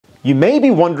You may be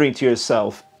wondering to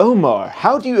yourself, Omar,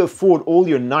 how do you afford all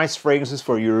your nice fragrances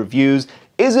for your reviews?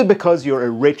 Is it because you're a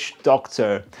rich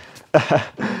doctor?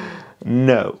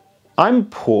 No, I'm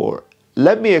poor.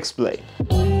 Let me explain.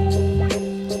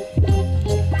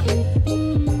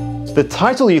 The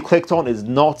title you clicked on is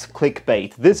not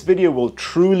clickbait. This video will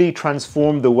truly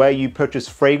transform the way you purchase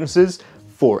fragrances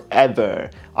forever.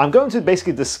 I'm going to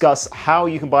basically discuss how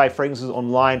you can buy fragrances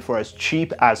online for as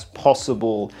cheap as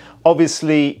possible.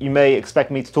 Obviously, you may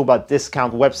expect me to talk about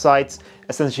discount websites,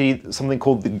 essentially something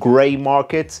called the grey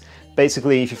market.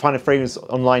 Basically, if you find a fragrance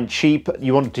online cheap,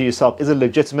 you wonder to yourself, is it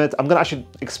legitimate? I'm going to actually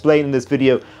explain in this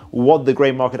video what the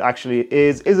grey market actually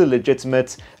is it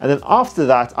legitimate? And then after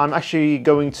that, I'm actually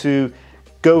going to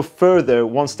go further,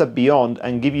 one step beyond,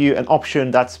 and give you an option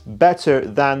that's better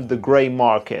than the grey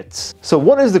market. So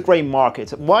what is the grey market?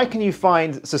 Why can you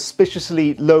find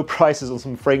suspiciously low prices on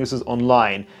some fragrances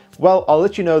online? Well, I'll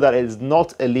let you know that it is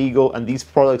not illegal and these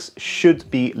products should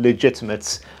be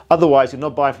legitimate. Otherwise, you're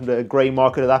not buying from the grey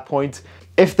market at that point.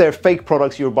 If they're fake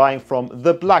products, you're buying from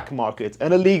the black market,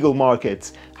 an illegal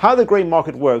market. How the grey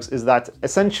market works is that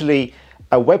essentially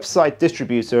a website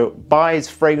distributor buys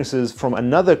fragrances from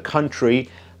another country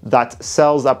that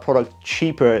sells that product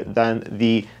cheaper than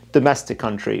the domestic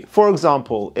country. For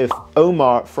example, if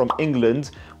Omar from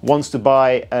England wants to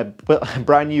buy a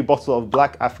brand new bottle of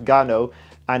Black Afghano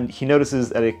and he notices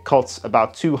that it costs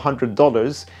about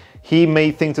 $200, he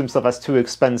may think to himself that's too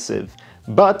expensive.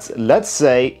 But let's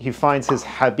say he finds his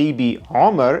Habibi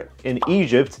Omar in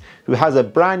Egypt who has a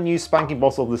brand new spanking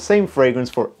bottle of the same fragrance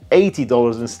for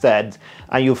 $80 instead,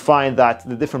 and you'll find that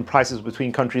the different prices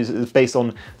between countries is based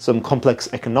on some complex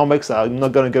economics that I'm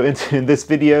not going to go into in this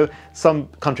video. Some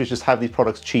countries just have these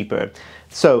products cheaper.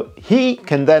 So he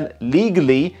can then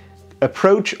legally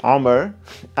approach Omar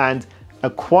and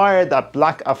acquire that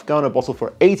Black Afghano bottle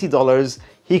for $80.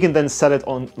 He can then sell it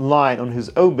online on his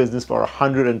own business for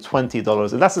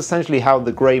 $120. And that's essentially how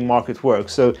the grey market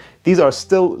works. So these are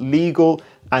still legal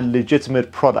and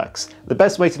legitimate products. The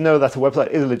best way to know that a website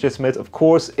is legitimate, of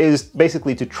course, is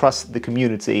basically to trust the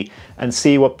community and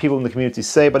see what people in the community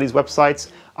say about these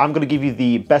websites. I'm going to give you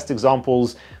the best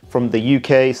examples from the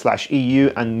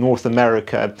UK/EU and North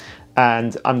America.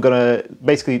 And I'm going to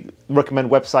basically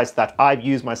recommend websites that I've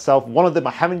used myself. One of them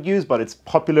I haven't used, but it's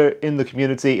popular in the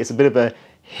community. It's a bit of a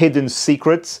hidden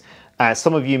secret.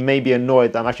 Some of you may be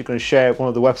annoyed that I'm actually going to share one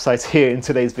of the websites here in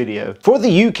today's video. For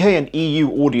the UK and EU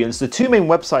audience, the two main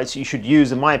websites you should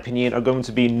use, in my opinion, are going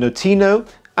to be Notino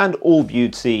and All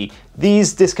Beauty.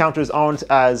 These discounters aren't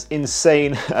as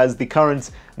insane as the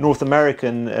current North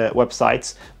American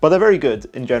websites, but they're very good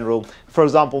in general. For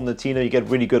example, Notino, you get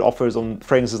really good offers on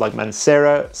fragrances like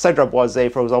Mancera. Cedra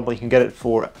Boisé, for example, you can get it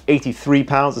for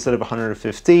 £83 instead of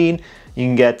 $115. You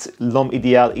can get L'Homme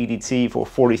Ideal EDT for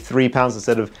 £43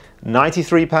 instead of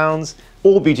 £93.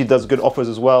 All Beauty does good offers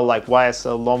as well, like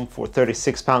YSL L'Homme for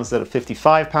 £36 instead of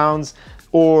 £55,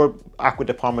 or Acqua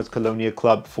di Parma's Cologne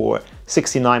Club for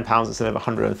 £69 instead of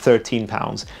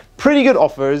 £113. Pretty good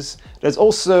offers. There's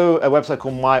also a website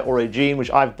called My Origine,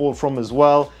 which I've bought from as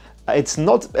well. It's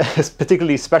not a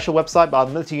particularly special website, but I'll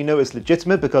let you know it's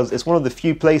legitimate because it's one of the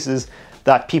few places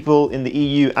that people in the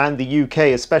EU and the UK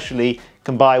especially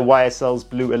can buy YSL's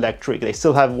Blue Electric. They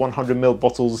still have 100ml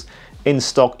bottles in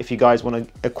stock if you guys want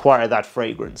to acquire that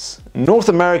fragrance. North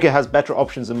America has better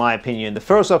options in my opinion. The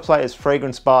first website is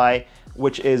Fragrance Buy,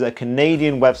 which is a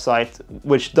Canadian website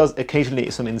which does occasionally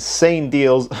some insane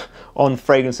deals on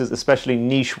fragrances, especially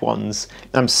niche ones.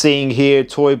 I'm seeing here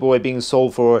Toy Boy being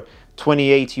sold for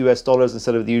 $28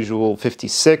 instead of the usual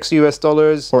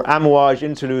 $56, or Amouage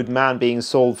Interlude Man being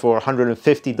sold for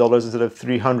 $150 instead of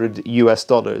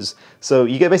 $300. So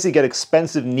you basically get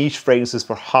expensive niche fragrances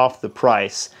for half the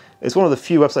price. It's one of the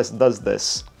few websites that does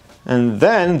this. And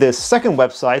then this second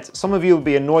website, some of you will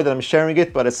be annoyed that I'm sharing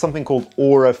it, but it's something called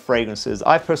Aura Fragrances.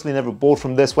 I personally never bought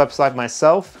from this website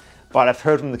myself, but I've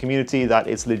heard from the community that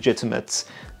it's legitimate.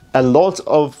 A lot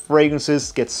of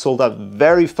fragrances get sold out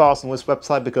very fast on this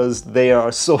website because they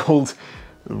are sold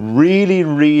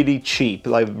really cheap,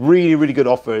 like really good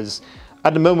offers.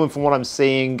 At the moment, from what I'm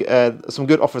seeing, some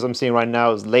good offers I'm seeing right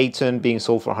now is Layton being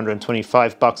sold for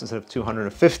 $125 instead of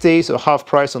 $250, so half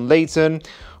price on Layton.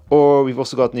 Or we've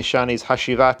also got Nishani's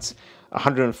Hashivat,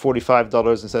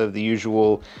 $145 instead of the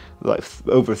usual, like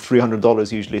over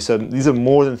 $300 usually. So these are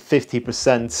more than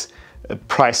 50%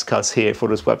 price cuts here for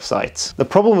this website. The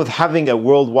problem with having a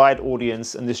worldwide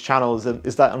audience in this channel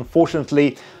is that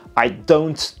unfortunately I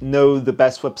don't know the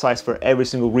best websites for every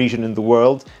single region in the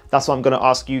world. That's why I'm going to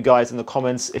ask you guys in the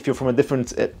comments, if you're from a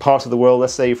different part of the world,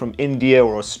 let's say you're from India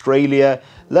or Australia,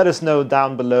 let us know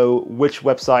down below which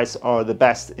websites are the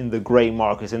best in the grey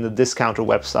market, in the discounter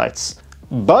websites.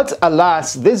 But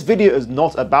alas, this video is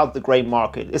not about the grey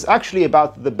market. It's actually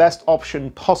about the best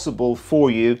option possible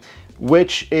for you,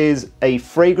 which is a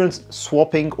fragrance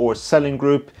swapping or selling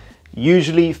group,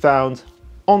 usually found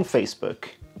on Facebook.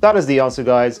 That is the answer,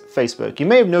 guys, Facebook. You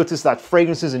may have noticed that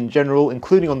fragrances in general,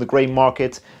 including on the grey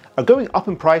market, are going up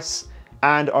in price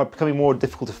and are becoming more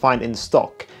difficult to find in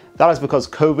stock. That is because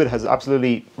COVID has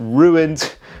absolutely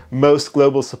ruined most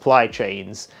global supply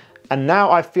chains. And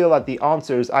now I feel that the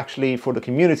answer is actually for the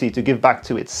community to give back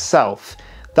to itself.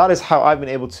 That is how I've been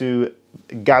able to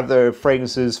gather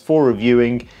fragrances for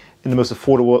reviewing in the most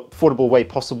affordable way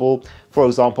possible. For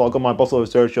example, I got my bottle of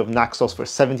Sergio of Naxos for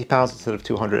 £70 instead of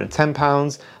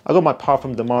 £210. I got my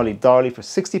Parfum de Marly Darly for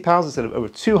 £60 instead of over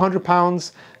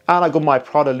 £200. And I got my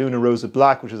Prada Luna Rosa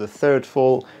Black, which is a third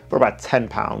full, for about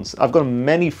 £10. I've got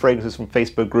many fragrances from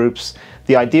Facebook groups.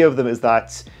 The idea of them is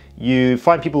that you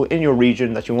find people in your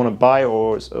region that you want to buy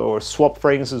or swap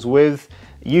fragrances with.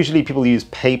 Usually people use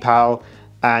PayPal.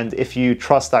 And if you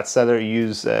trust that seller, you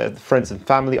use friends and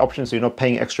family options, so you're not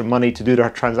paying extra money to do the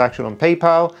transaction on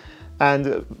PayPal.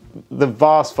 And the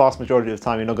vast majority of the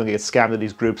time, you're not going to get scammed in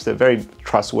these groups. They're very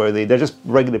trustworthy. They're just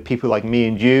regular people like me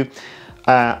and you.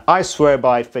 I swear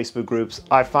by Facebook groups.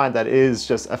 I find that it is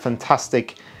just a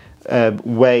fantastic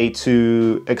way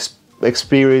to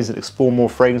experience and explore more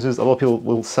fragrances. A lot of people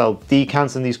will sell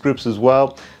decants in these groups as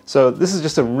well. So this is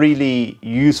just a really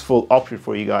useful option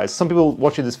for you guys. Some people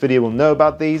watching this video will know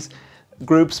about these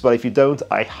groups, but if you don't,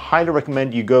 I highly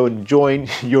recommend you go and join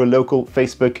your local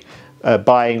Facebook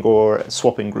buying or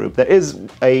swapping group. There is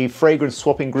a fragrance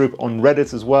swapping group on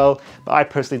Reddit as well, but I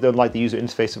personally don't like the user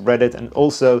interface of Reddit, and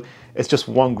also it's just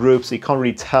one group, so you can't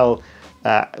really tell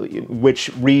which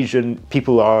region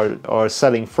people are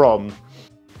selling from.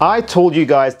 I told you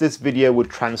guys this video would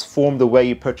transform the way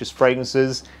you purchase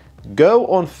fragrances. Go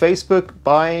on Facebook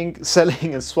buying,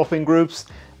 selling and swapping groups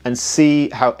and see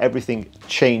how everything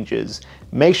changes.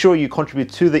 Make sure you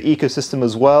contribute to the ecosystem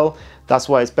as well. That's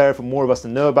why it's better for more of us to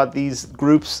know about these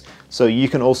groups, so you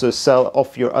can also sell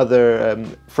off your other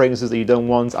fragrances that you don't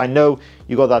want. I know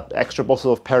you got that extra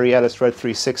bottle of Perrier Red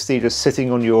 360 just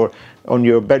sitting on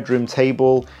your bedroom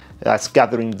table. That's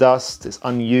gathering dust, it's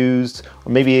unused,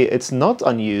 or maybe it's not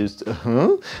unused.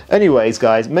 Anyways,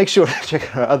 guys, make sure to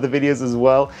check our other videos as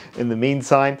well. In the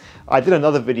meantime, I did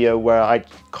another video where I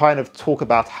kind of talk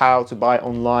about how to buy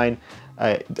online,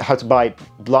 how to buy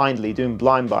blindly, doing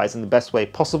blind buys in the best way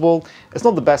possible. It's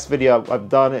not the best video I've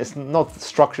done, it's not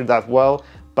structured that well,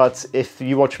 but if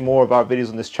you watch more of our videos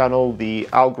on this channel, the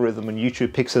algorithm on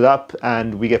YouTube picks it up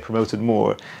and we get promoted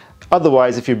more.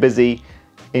 Otherwise, if you're busy,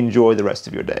 enjoy the rest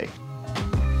of your day.